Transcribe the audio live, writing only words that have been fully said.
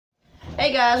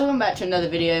Hey guys, welcome back to another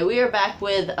video. We are back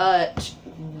with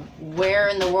where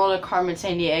in the world of Carmen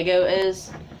San Diego is.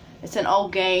 It's an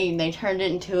old game. They turned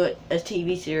it into a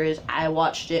TV series. I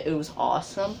watched it. It was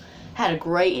awesome. Had a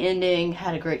great ending.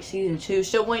 Had a great season 2.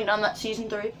 Still waiting on that season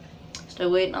 3. Still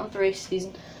waiting on 3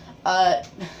 season.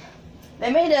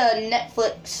 They made a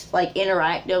Netflix like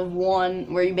interactive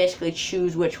one where you basically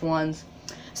choose which ones.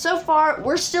 So far,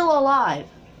 we're still alive.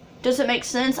 Does it make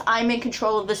sense? I'm in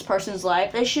control of this person's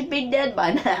life. They should be dead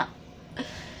by now.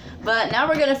 But now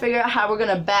we're going to figure out how we're going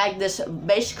to bag this.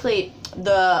 Basically,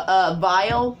 the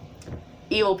vile,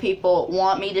 evil people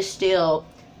want me to steal.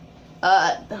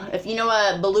 If you know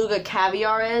what beluga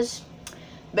caviar is,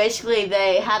 basically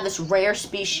they have this rare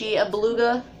species of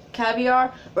beluga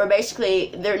caviar where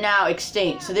basically they're now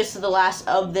extinct. So this is the last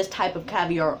of this type of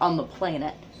caviar on the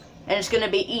planet. And it's going to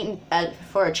be eaten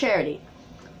for a charity.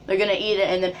 They're going to eat it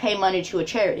and then pay money to a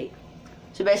charity.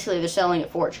 So basically they're selling it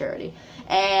for a charity.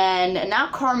 And now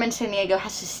Carmen San Diego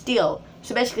has to steal.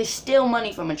 So basically steal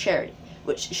money from a charity.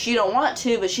 Which she don't want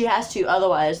to, but she has to.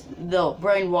 Otherwise they'll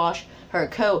brainwash her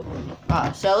code.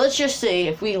 So let's just see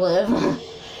if we live.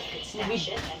 Stash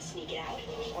it and sneak it out,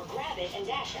 or grab it and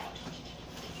dash out.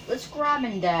 Let's grab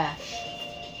and dash.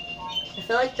 I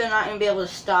feel like they're not going to be able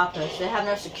to stop us. They have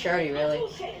no security really.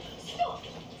 Stop!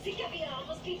 The caviar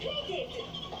must be plated.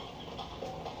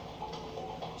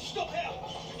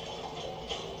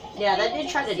 Yeah, that dude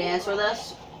tried to dance with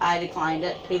us. I declined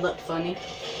it. He looked funny.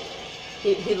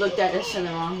 He looked at us in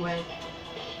the wrong way.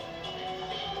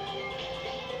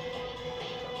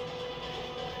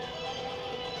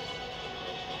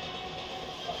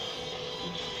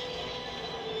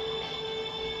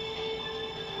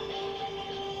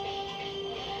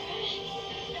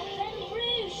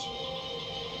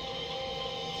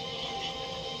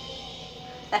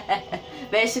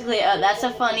 Basically, that's a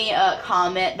funny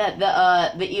comment that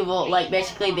the evil, like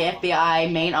basically the FBI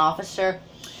main officer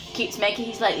keeps making.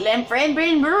 He's like Lemfren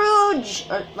Bruges,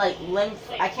 or like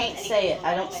I can't say it.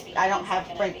 I don't have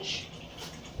French,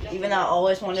 even though I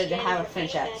always wanted to have a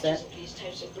French accent. These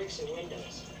types of bricks and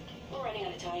windows. We're running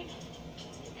out of time.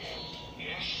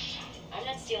 Yes. I'm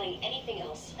not stealing anything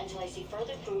else until I see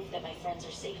further proof that my friends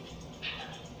are safe.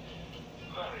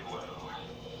 Very well.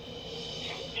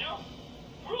 You know,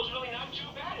 Rule's really not too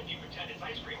bad if you pretend it's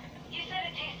ice cream. You said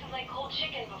it tasted like cold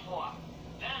chicken before.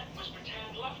 That was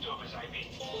pretend leftovers, I mean.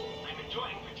 I'm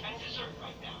enjoying pretend dessert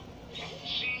right now.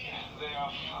 See, they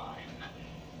are fine.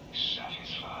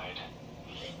 Satisfied.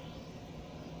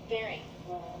 Bearing.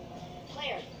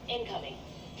 Player, incoming.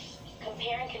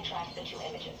 Compare and contrast the two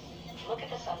images. Look at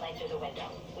the sunlight through the window.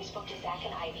 We spoke to Zach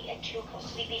and Ivy at 2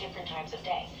 completely different times of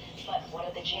day. But what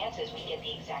are the chances we get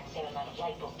the exact same amount of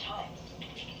light both times?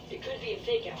 It could be a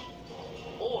fake out.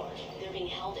 Or they're being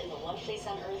held in the one place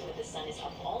on Earth where the sun is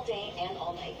up all day and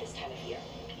all night this time of year.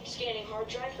 Scanning hard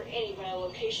drive for any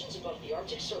biolocations above the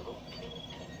Arctic Circle.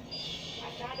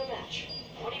 I found a match.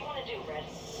 What do you want to do, Red?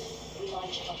 We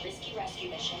launch a risky rescue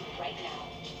mission right now.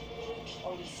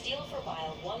 Or we steal for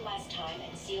Vile one last time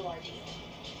and seal our deal.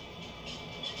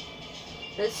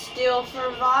 Let's steal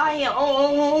for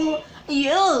Vile.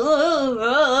 Yeah.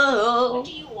 What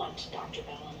do you want, Dr.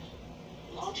 Bellum?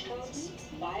 Launch codes?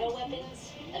 Bioweapons?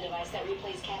 A device that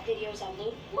replays cat videos on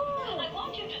loop? I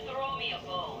want you to throw me a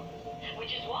bone,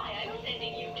 which is why I'm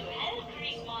sending you to Hell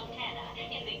Creek, Montana,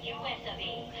 in the U.S. of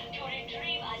A. to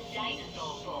retrieve a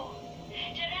dinosaur bone.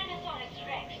 Tyrannosaurus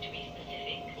rex, to be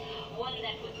specific. One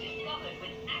that was discovered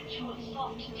with actual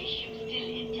soft tissue still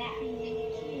intact.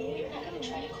 You're not going to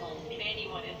try to clone me. If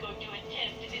anyone is going to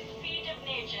attempt this feat of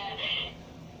nature,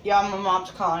 Yeah, my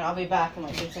mom's calling. I'll be back in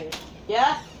like 2 seconds.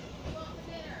 Yeah?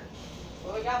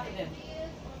 What we got for dinner?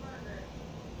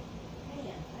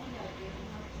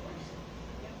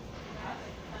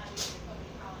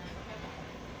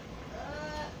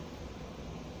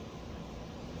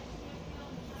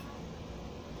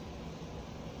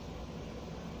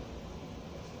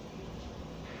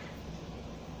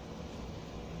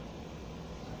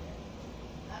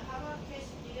 How about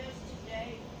quesadillas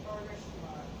today, burgers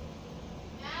tomorrow?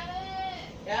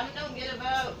 Yeah, don't get a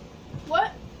vote.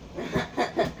 What?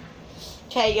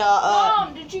 Okay, y'all,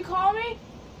 Mom, did you call me?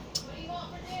 what do you want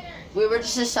for dinner? we were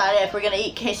just decided if we're gonna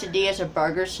eat quesadillas or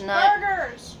burgers tonight.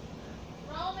 Burgers.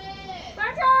 Roman!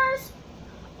 Burgers.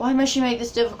 Why must you make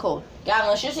this difficult? God,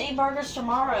 let's just eat burgers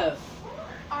tomorrow.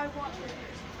 I want burgers.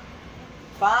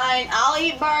 Fine, I'll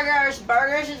eat burgers.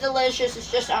 Burgers are delicious.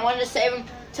 It's just, I wanted to save them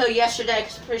till yesterday,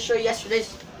 because I'm pretty sure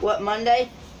yesterday's, what, Monday?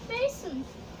 Mason.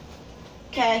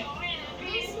 Okay.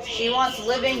 She wants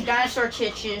living dinosaur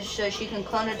titties so she can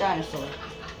clone a dinosaur.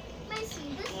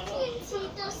 Mason, this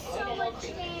TNT does so much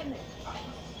damage.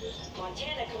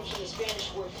 Montana comes from the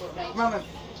Spanish word for mountain. Roman,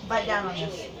 bite down on A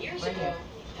this. million years Right ago, here.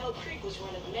 Hell Creek was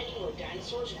one of many where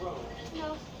dinosaurs roamed.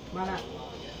 No. Run up.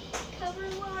 Cover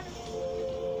in water.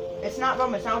 It's not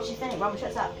Roman. It's not what you think. Roman,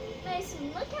 shuts up.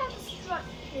 Mason, look how the struck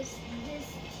this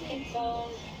Hip team.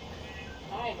 bone,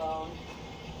 thigh bone.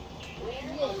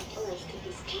 Where on earth could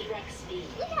this T-Rex be?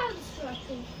 Look how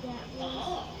destructive that was.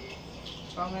 Uh-huh.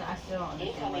 Roman, I still don't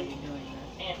understand why you're doing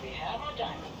this. And we have our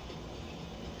diamond.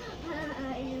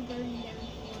 You're burning down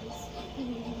voice.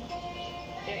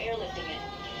 They're airlifting it.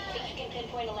 Think you can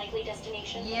pinpoint a likely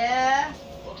destination? Yeah.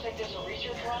 Looks like there's a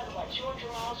research lab about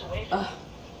 200 miles away from here.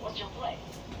 What's your play?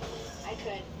 I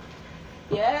could.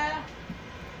 Yeah.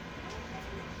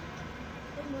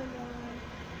 Oh my god.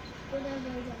 What have I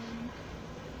done?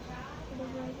 What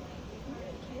have I done?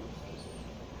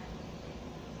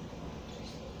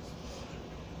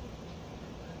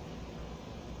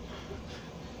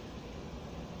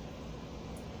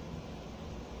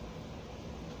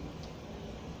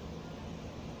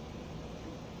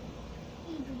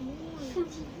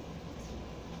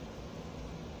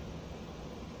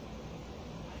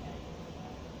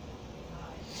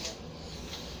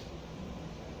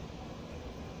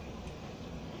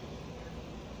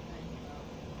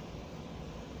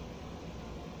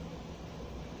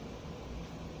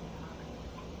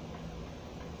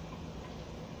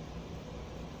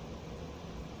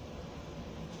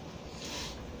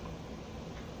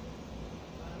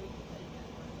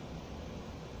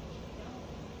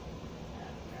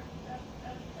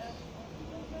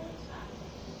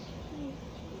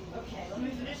 Okay, let me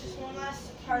finish this one last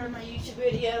part of my YouTube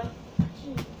video.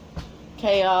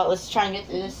 Okay, let's try and get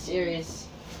through this series.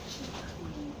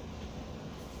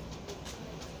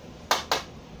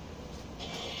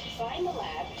 Find the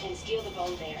lab and steal the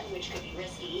bone there, which could be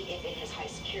risky if it has high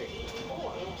security.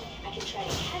 Or I can try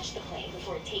to catch the plane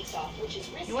before it takes off, which is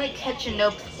risky. You ain't catching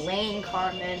no plane,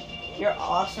 Carmen. You're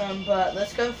awesome, but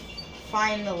let's go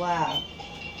find the lab.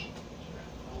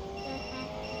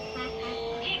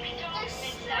 TikTok, Miss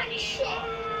San Diego.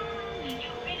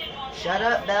 You've been in Montana Shut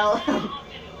up, Belle. for an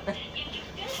afternoon, yet you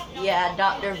still have not Yeah,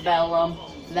 Dr. Bellum.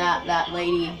 That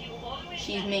lady. Have you always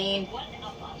She's had mean. one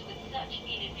of us with such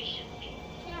inefficiency?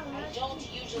 I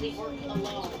don't usually work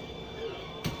alone.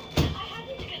 I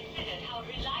hadn't considered how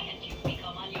reliant you've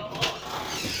become on your own.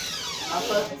 I'll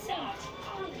put, It's not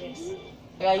obvious.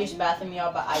 I gotta use the bathroom,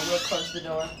 y'all, but I will close the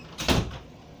door.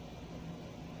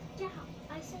 Yeah,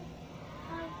 I said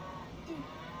I did.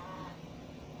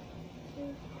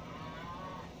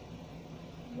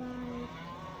 Right.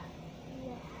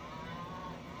 Yeah.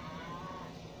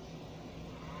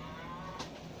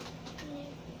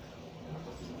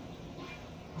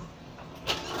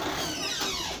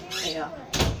 Yeah.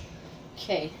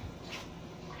 Okay.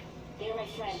 They're my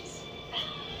friends.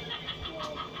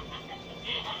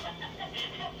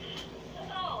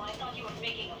 Oh, I thought you were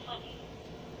making a funny.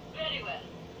 Very well.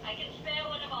 I can spare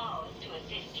one of ours to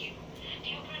assist you. Do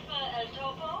you prefer El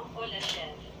Topo or Le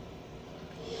Chef?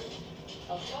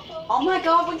 El Topo? Oh my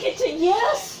god, we get to,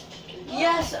 yes!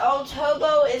 Yes, old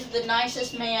Tobo is the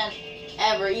nicest man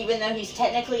ever, even though he's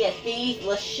technically a thief.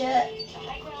 Le shit. The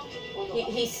high ground or the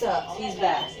He sucks. All He's that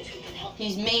bad. matters is who can help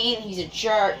He's mean, he's a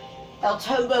jerk. El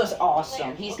Tobo's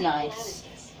awesome. He's nice.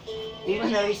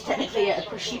 Even though he's technically a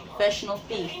professional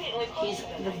thief. He's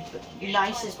the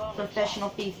nicest professional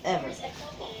thief ever. Where's El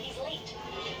Topo? He's late.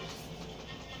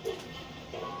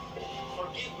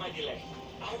 Forgive my delay.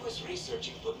 I was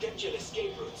researching potential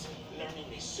escape routes, learning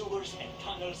the sewers and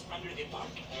tunnels under the park.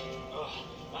 Oh,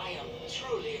 I am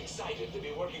truly excited to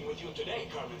be working with you today,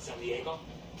 Carmen San Diego.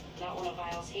 Not one of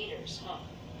Vile's haters, huh?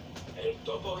 El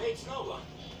Topo hates no one.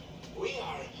 We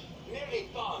are merely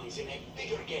pawns in a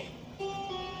bigger game.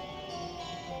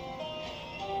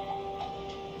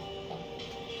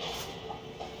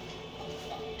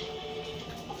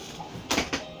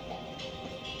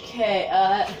 Okay,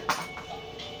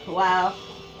 wow.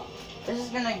 This is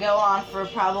gonna go on for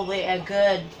probably a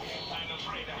good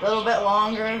little bit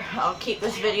longer. I'll keep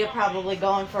this video probably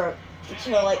going for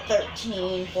until like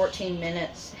 13, 14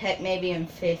 minutes. Heck, maybe even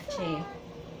 15.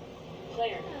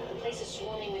 Claire, the place is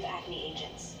swarming with Acme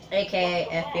agents. AKA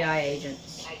FBI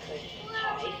agents. I could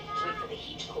hide, wait for the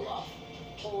heat to cool off,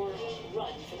 or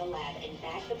run for the lab and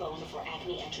bag the bone before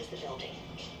Acme enters the building.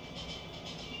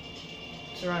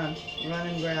 Let's run. Run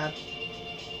and grab.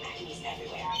 Acme's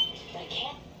everywhere, but I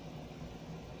can't.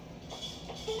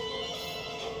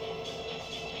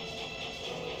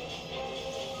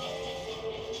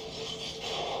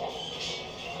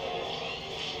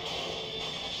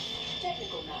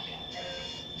 Technical knockout.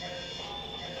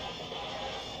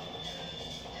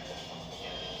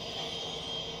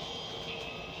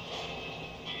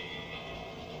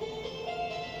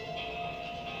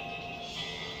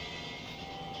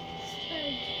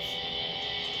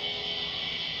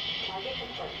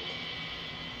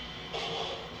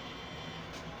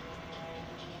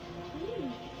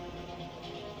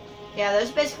 Yeah,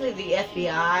 that's basically the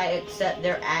FBI, except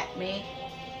they're Acme.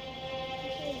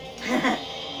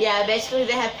 Yeah, basically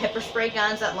they have pepper spray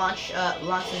guns that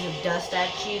launches of dust at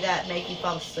you that make you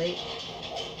fall asleep.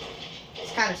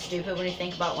 It's kind of stupid when you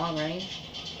think about long range.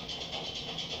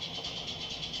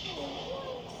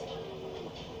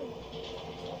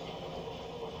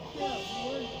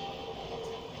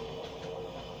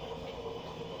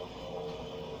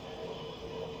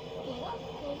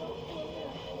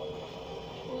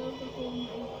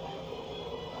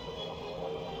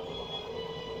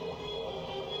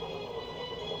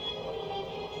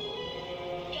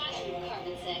 Got you,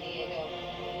 Carmen San Diego.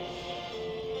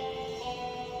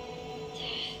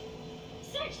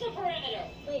 Search the perimeter.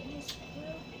 Wait, he's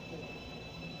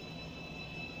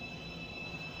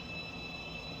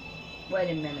Wait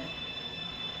a minute.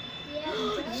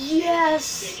 yeah.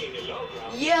 Yes! Taking the low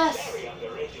ground is Yes! very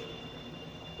underrated.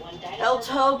 One dinosaur. El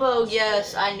Tobo,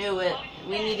 yes, I knew it.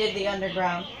 We needed the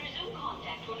underground. Resume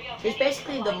contact when we are He's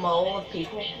basically the mole of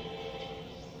people.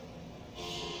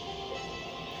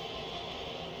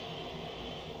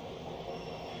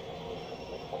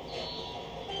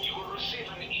 You will receive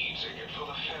an e-ticket for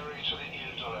the ferry to the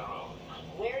Ile de la Rome.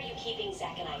 Where are you keeping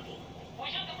Zack and Ivy? We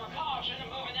took the precaution of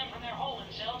moving them from their holding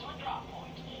cell to a drop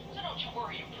point. So don't you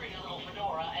worry, you pretty little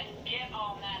fedora, and get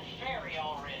on that ferry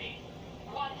already.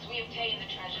 Once we obtain the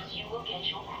treasures, you will get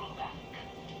your crew back.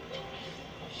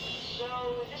 So,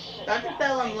 this is a Dr. trap,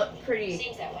 Bellum right? looked pretty,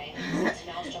 Seems that way. Since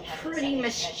Maelstrom hasn't pretty sent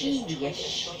his treasures to make a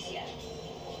mischievous. choice yet.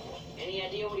 Any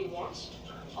idea what he wants?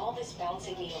 All this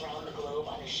bouncing me around the globe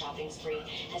on a shopping spree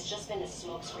has just been a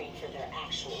smokescreen for their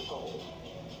actual goal.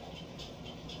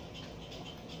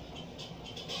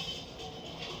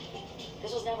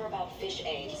 This was never about fish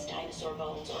eggs, dinosaur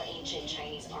bones, or ancient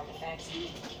Chinese artifacts.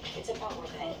 It's about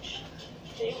revenge.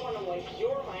 They want to wipe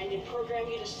your mind and program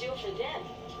you to steal for them.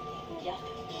 Yup.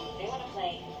 They want to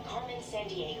play Carmen San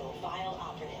Diego, vile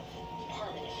operative,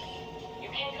 permanently. You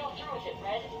can't go through with it,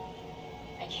 Red.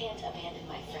 I can't abandon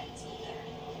my friends either.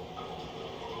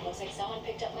 Looks like someone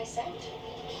picked up my scent,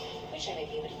 which I may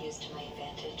be able to use to my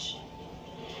advantage.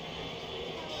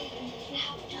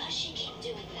 How does she keep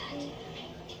doing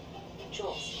that?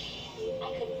 Jules,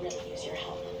 I could really use your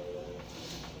help.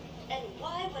 And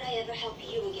why would I ever help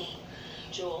you again?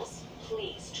 Jules,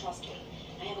 please trust me.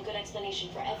 I have a good explanation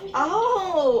for everything.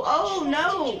 Oh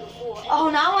no. Oh,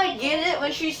 now I get it.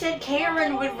 When she said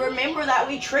Karen would remember that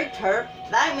we tricked her,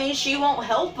 that means she won't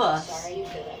help us. Sorry you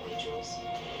feel that way, Jules.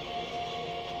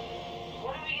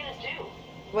 What are we gonna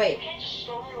do? Wait, You can't just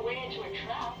storm your way into a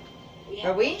trap.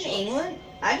 are we in England?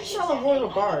 I just saw the Royal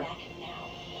Guard.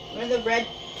 One of the red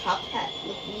top hat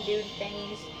looking dude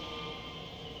thingies.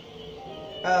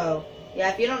 Oh. Yeah,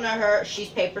 if you don't know her, she's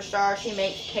Paper Star. She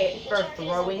makes paper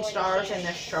throwing stars, and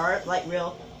they're sharp, like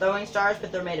real throwing stars,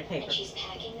 but they're made of paper. And she's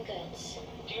packing the goods.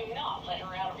 Do not let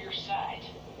her out of your sight.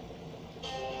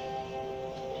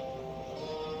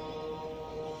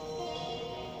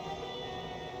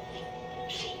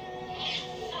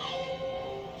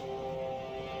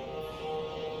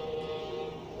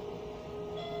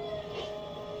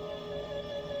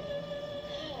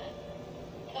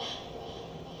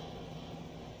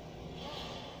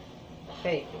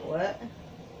 Wait, what?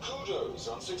 Kudos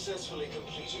on successfully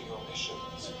completing your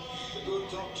missions. The good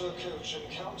Doctor, Coach, and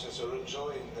Countess are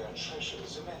enjoying their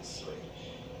treasures immensely.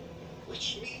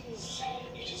 Which means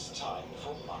it is time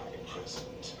for my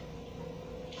present.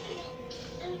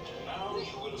 Now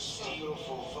you will steal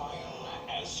for Vile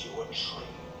as you were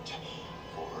trained,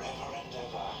 forever and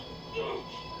ever.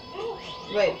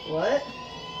 Wait, what?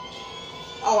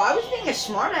 Oh, I was being a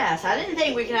smartass. I didn't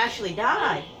think we could actually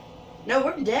die. No,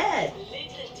 we're dead.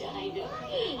 Little Dino,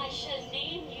 I shall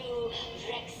name you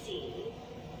Rexy.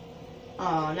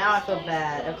 Oh, now I feel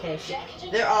bad. Okay,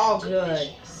 they're all good.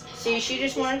 See, she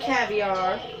just wanted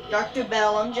caviar. Dr.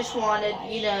 Bellum just wanted,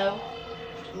 you know,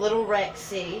 little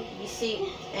Rexy. You see,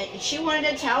 and she wanted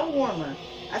a towel warmer.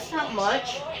 That's not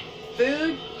much.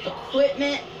 Food,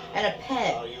 equipment, and a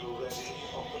pet. Are you ready,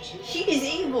 operative? She is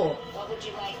evil. What would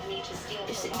you like me to steal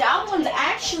You see, from that Vile? one's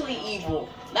actually evil.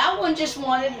 That one just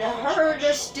wanted her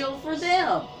to steal for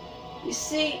them. You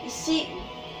see,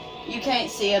 you can't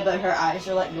see it, but her eyes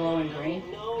are like glowing green.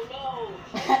 No,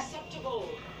 unacceptable.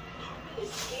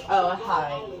 Escaped Oh, from hi.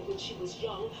 Rhode Island when she was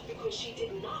young because she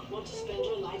did not want to spend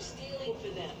her life stealing for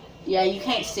them. Yeah, you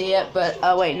can't see it, but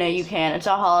oh wait, no, you can. It's a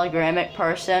hologramic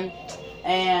person,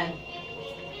 and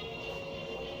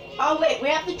oh wait, we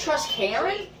have to trust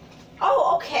Karen.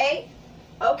 Oh, okay.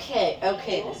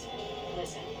 Jules,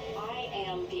 listen, I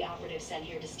am the operative sent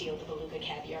here to steal the beluga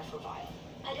caviar for Vile.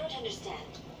 I don't understand.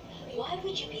 Why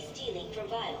would you be stealing from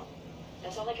Vile?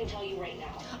 That's all I can tell you right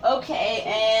now. Okay,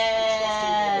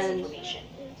 and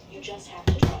You just have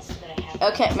to trust that I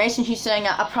have. okay, Mason, she's saying,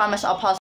 I promise I'll pause.